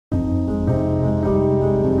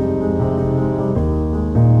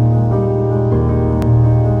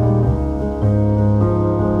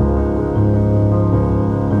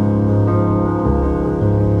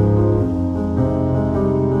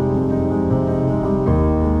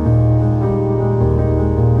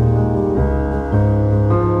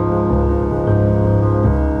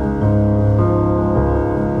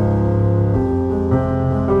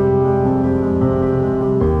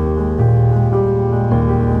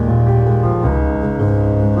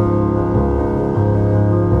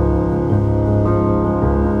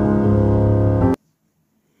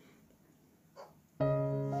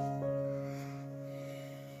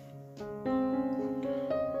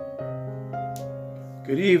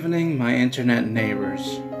Good evening, my internet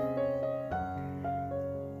neighbors.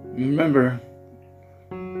 Remember,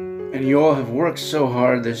 and you all have worked so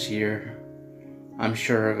hard this year, I'm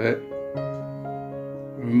sure of it.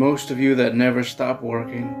 For most of you that never stop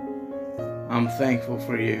working, I'm thankful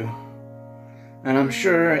for you. And I'm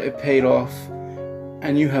sure it paid off,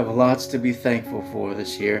 and you have lots to be thankful for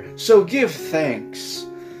this year. So give thanks.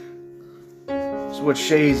 That's what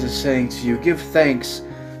Shades is saying to you. Give thanks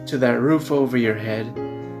to that roof over your head.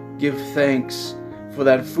 Give thanks for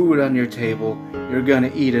that food on your table you're gonna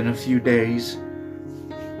eat in a few days.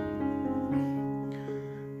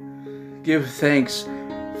 Give thanks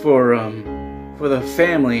for the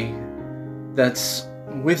family that's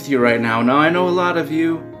with you right now. Now I know a lot of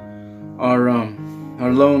you are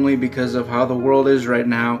lonely because of how the world is right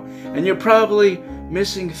now, and you're probably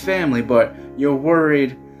missing family, but you're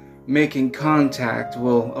worried making contact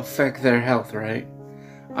will affect their health, right?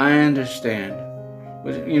 I understand.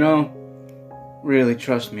 But really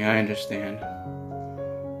trust me, I understand.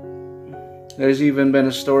 There's even been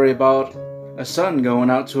a story about a son going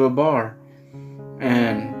out to a bar,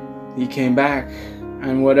 and he came back,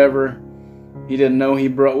 and whatever he didn't know he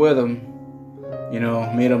brought with him,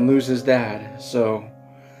 made him lose his dad. So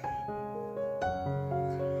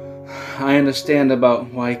I understand about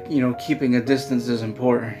why, keeping a distance is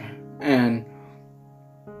important.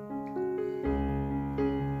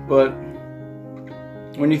 But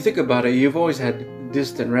when you think about it, you've always had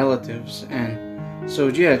distant relatives, and so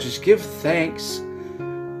yeah, just give thanks.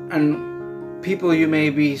 And people you may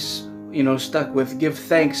be, stuck with, give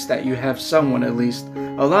thanks that you have someone at least.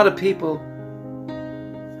 A lot of people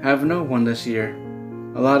have no one this year.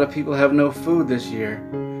 A lot of people have no food this year.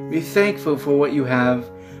 Be thankful for what you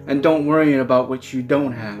have, and don't worry about what you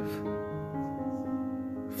don't have.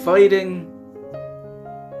 Fighting,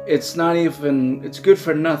 it's good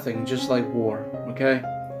for nothing, just like war, okay?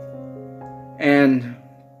 And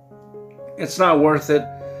it's not worth it.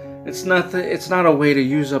 It's not a way to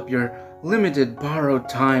use up your limited borrowed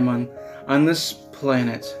time on this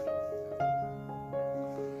planet.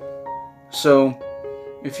 So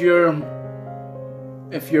if you're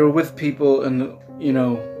with people and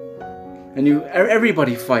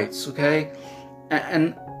everybody fights, okay?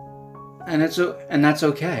 And that's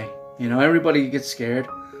okay. Everybody gets scared,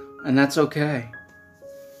 and that's okay.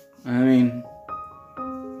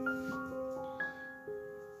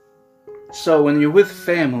 So when you're with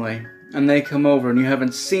family and they come over and you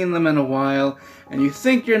haven't seen them in a while and you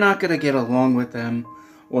think you're not going to get along with them,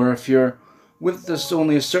 or if you're with just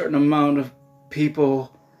only a certain amount of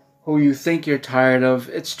people who you think you're tired of,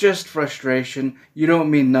 it's just frustration. You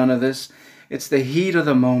don't mean none of this. It's the heat of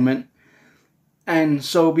the moment. And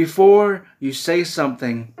so before you say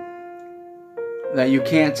something that you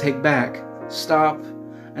can't take back, stop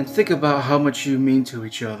and think about how much you mean to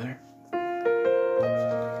each other.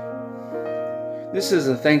 This is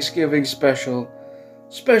a Thanksgiving special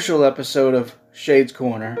episode of Shades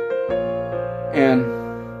Corner. And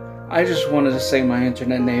I just wanted to say, my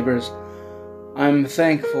internet neighbors, I'm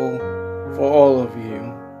thankful for all of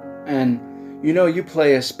you. And you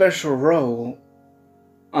play a special role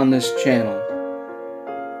on this channel.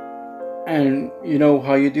 And you know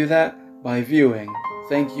how you do that? By viewing.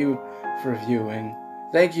 Thank you for viewing.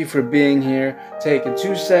 Thank you for being here, taking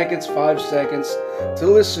 2 seconds, 5 seconds to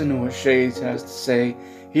listen to what Shades has to say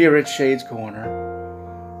here at Shades Corner.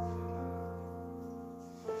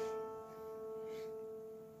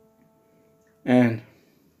 And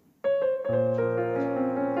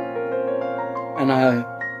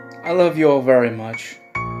I love you all very much.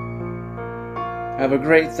 Have a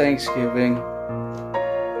great Thanksgiving.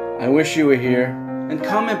 I wish you were here. And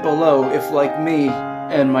comment below if, like me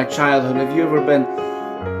and my childhood, have you ever been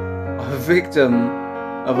a victim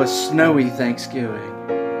of a snowy Thanksgiving?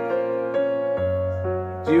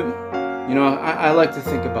 I like to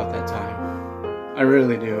think about that time. I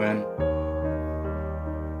really do. And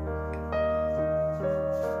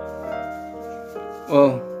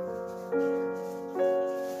well,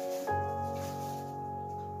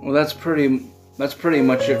 that's pretty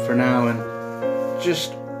much it for now. And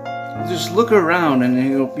just look around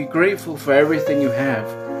and be grateful for everything you have.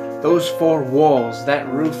 Those 4 walls, that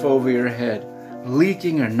roof over your head,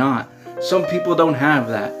 leaking or not. Some people don't have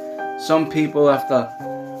that. Some people have to,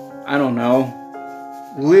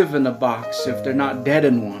 live in a box if they're not dead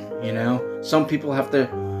in one, Some people have to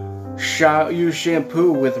use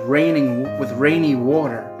shampoo with rainy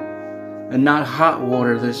water and not hot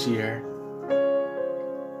water this year.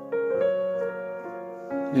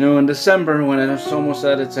 In December, when it's almost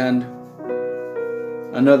at its end,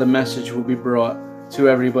 another message will be brought to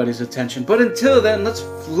everybody's attention. But until then, let's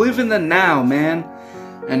live in the now, man.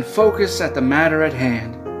 and focus at the matter at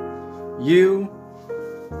hand. You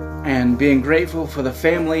and being grateful for the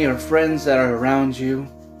family or friends that are around you.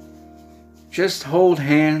 Just hold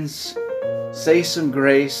hands, say some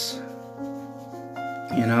grace,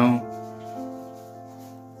 you know.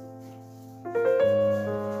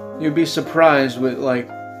 You'd be surprised with, like,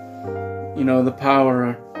 you know, the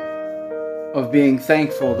power of being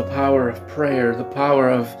thankful, the power of prayer, the power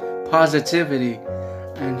of positivity,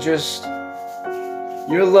 and just,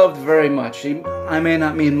 you're loved very much. I may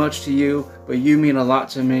not mean much to you, but you mean a lot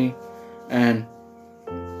to me, and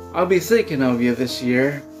I'll be thinking of you this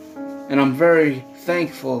year, and I'm very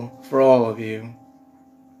thankful for all of you.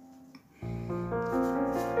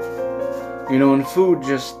 You know, and food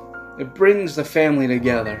just, it brings the family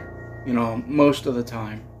together, you know, most of the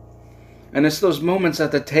time. And it's those moments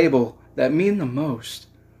at the table that mean the most.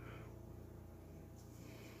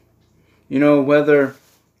 You know, whether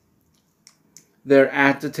they're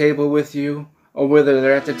at the table with you or whether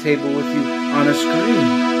they're at the table with you on a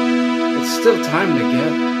screen, it's still time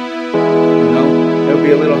together. You know, it'll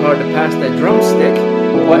be a little hard to pass that drumstick,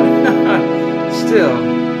 but still,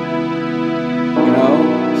 you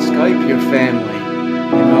know, Skype your family,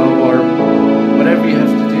 you know, or whatever you have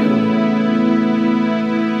to do.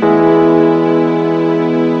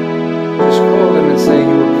 Just call them and say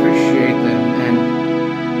you appreciate them, and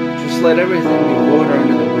just let everything be water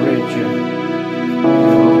under the bridge, and, you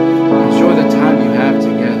know, enjoy the time you have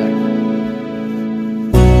together.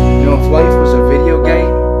 You know, if life was a video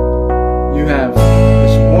game, you have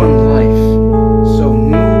this one life, so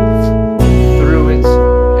move through it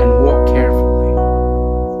and walk carefully.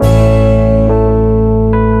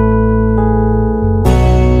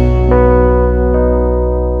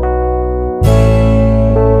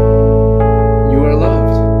 You are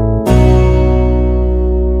loved.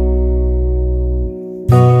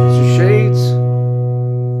 Mr. Shades,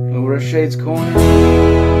 over at Shades Corner,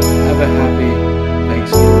 have a happy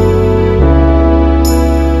Thanksgiving.